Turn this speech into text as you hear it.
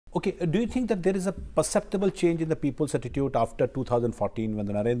Okay, do you think that there is a perceptible change in the people's attitude after 2014 when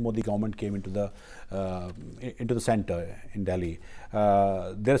the Narendra Modi government came into the center in Delhi?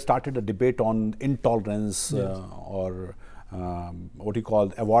 There started a debate on intolerance, Yes. or what you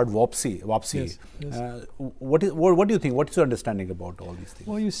call award wapsi. Yes, yes. What do you think? What is your understanding about all these things?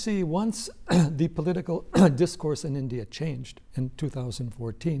 Well, you see, once the political discourse in India changed in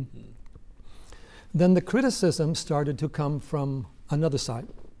 2014, then the criticism started to come from another side.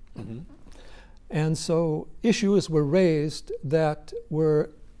 And so issues were raised that were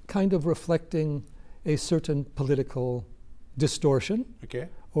kind of reflecting a certain political distortion, Okay.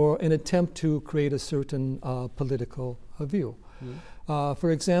 or an attempt to create a certain political view.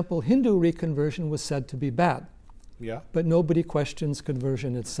 For example, Hindu reconversion was said to be bad, Yeah. but nobody questions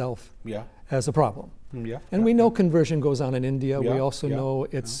conversion itself Yeah. as a problem. Yeah. And we know conversion goes on in India. We Yeah, also yeah, know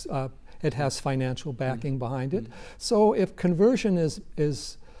it has financial backing behind it. So if conversion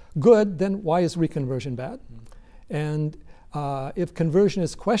is good, then why is reconversion bad? And if conversion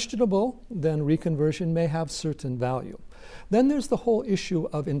is questionable, then reconversion may have certain value. Then there's the whole issue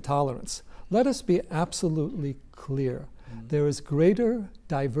of intolerance. Let us be absolutely clear. There is greater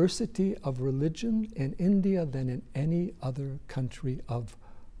diversity of religion in India than in any other country of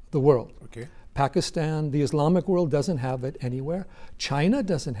the world. Okay. Pakistan, the Islamic world doesn't have it anywhere. China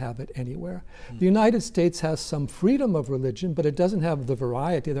doesn't have it anywhere. The United States has some freedom of religion, but it doesn't have the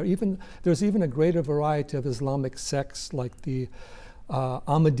variety. There's even a greater variety of Islamic sects like the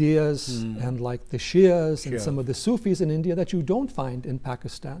Ahmadiyas and like the Shias and some of the Sufis in India that you don't find in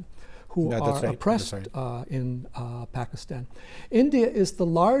Pakistan, who are oppressed in Pakistan. India is the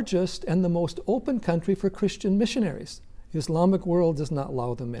largest and the most open country for Christian missionaries. The Islamic world does not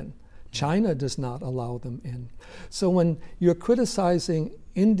allow them in. China does not allow them in. So when you're criticizing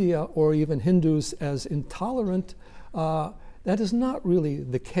India or even Hindus as intolerant, that is not really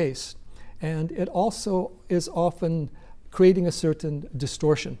the case. And it also is often creating a certain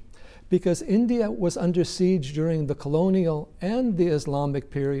distortion, because India was under siege during the colonial and the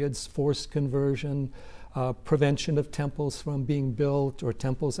Islamic periods, forced conversion, prevention of temples from being built or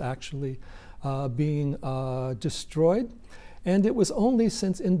temples actually being destroyed. And it was only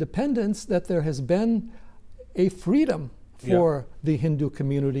since independence that there has been a freedom for the Hindu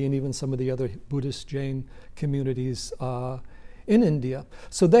community and even some of the other Buddhist, Jain communities in India.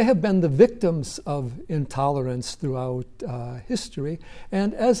 So they have been the victims of intolerance throughout history.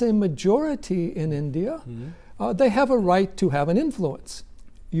 And as a majority in India, they have a right to have an influence.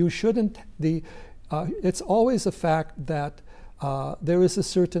 You shouldn't, it's always a fact that there is a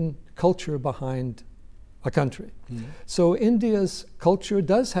certain culture behind a country. So India's culture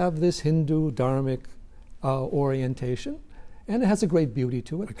does have this Hindu dharmic orientation, and it has a great beauty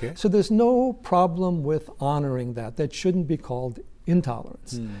to it. Okay. So there's no problem with honoring that. That shouldn't be called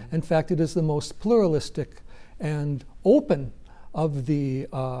intolerance. In fact, it is the most pluralistic and open of the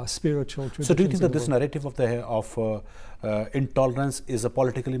spiritual traditions. So do you think that this world. narrative of intolerance is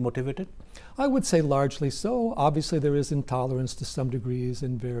politically motivated? I would say largely so. Obviously, there is intolerance to some degrees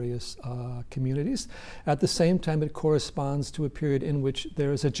in various communities. At the same time, it corresponds to a period in which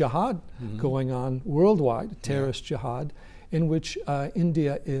there is a jihad going on worldwide, a terrorist jihad, in which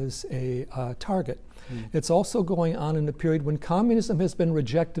India is a target. It's also going on in a period when communism has been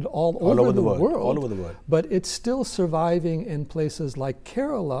rejected all over the world. All over the world. But it's still surviving in places like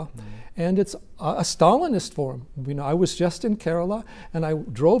Kerala, and it's a Stalinist form. You know, I was just in Kerala, and I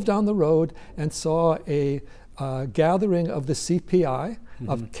drove down the road and saw a gathering of the CPI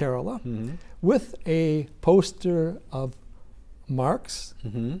of Kerala with a poster of Marx,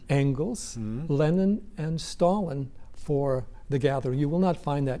 Engels, Lenin, and Stalin for the gathering. You will not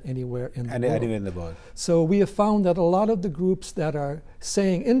find that anywhere in the world. Anywhere in the world. So we have found that a lot of the groups that are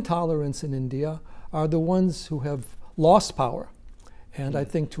saying intolerance in India are the ones who have lost power. And I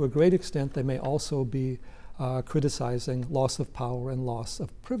think to a great extent they may also be criticizing loss of power and loss of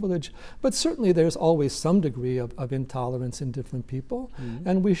privilege. But certainly there's always some degree of intolerance in different people.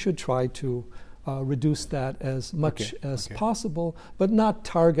 And we should try to reduce that as much as possible, but not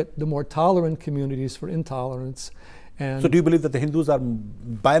target the more tolerant communities for intolerance. And so do you believe that the Hindus are,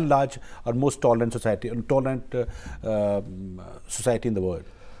 by and large, are most tolerant society in the world?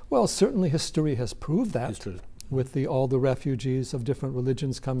 Well, certainly history has proved that. History. With all the refugees of different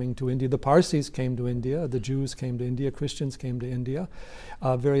religions coming to India. The Parsis came to India, the Jews came to India, Christians came to India.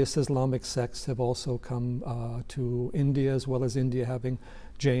 Various Islamic sects have also come to India, as well as India having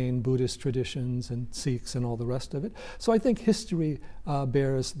Jain, Buddhist traditions and Sikhs and all the rest of it. So I think history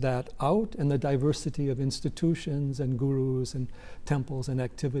bears that out, and the diversity of institutions and gurus and temples and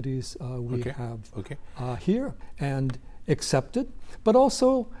activities we have here and accepted. But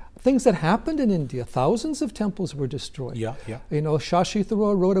also things that happened in India. Thousands of temples were destroyed. Yeah, yeah. You know, Shashi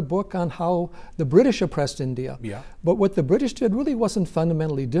Tharoor wrote a book on how the British oppressed India. Yeah. But what the British did really wasn't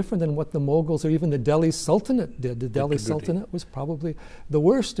fundamentally different than what the Mughals or even the Delhi Sultanate did. The Delhi Sultanate was probably the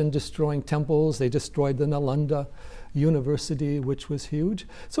worst in destroying temples. They destroyed the Nalanda University, which was huge.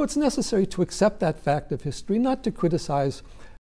 So it's necessary to accept that fact of history, not to criticize